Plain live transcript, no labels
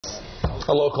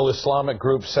A local Islamic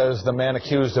group says the man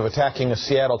accused of attacking a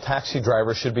Seattle taxi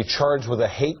driver should be charged with a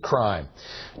hate crime.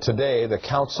 Today, the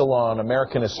Council on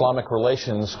American Islamic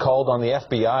Relations called on the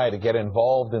FBI to get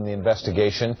involved in the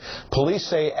investigation. Police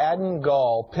say Adnan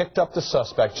Gall picked up the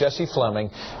suspect, Jesse Fleming,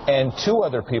 and two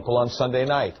other people on Sunday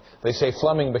night. They say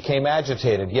Fleming became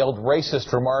agitated, yelled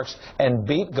racist remarks, and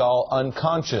beat Gall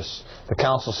unconscious. The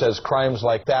council says crimes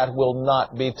like that will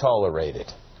not be tolerated.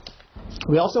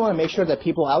 We also want to make sure that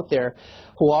people out there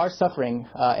who are suffering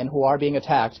and who are being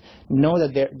attacked know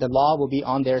that the law will be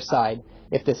on their side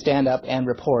if they stand up and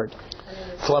report.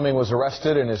 Fleming was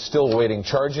arrested and is still awaiting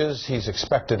charges. He's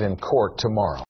expected in court tomorrow.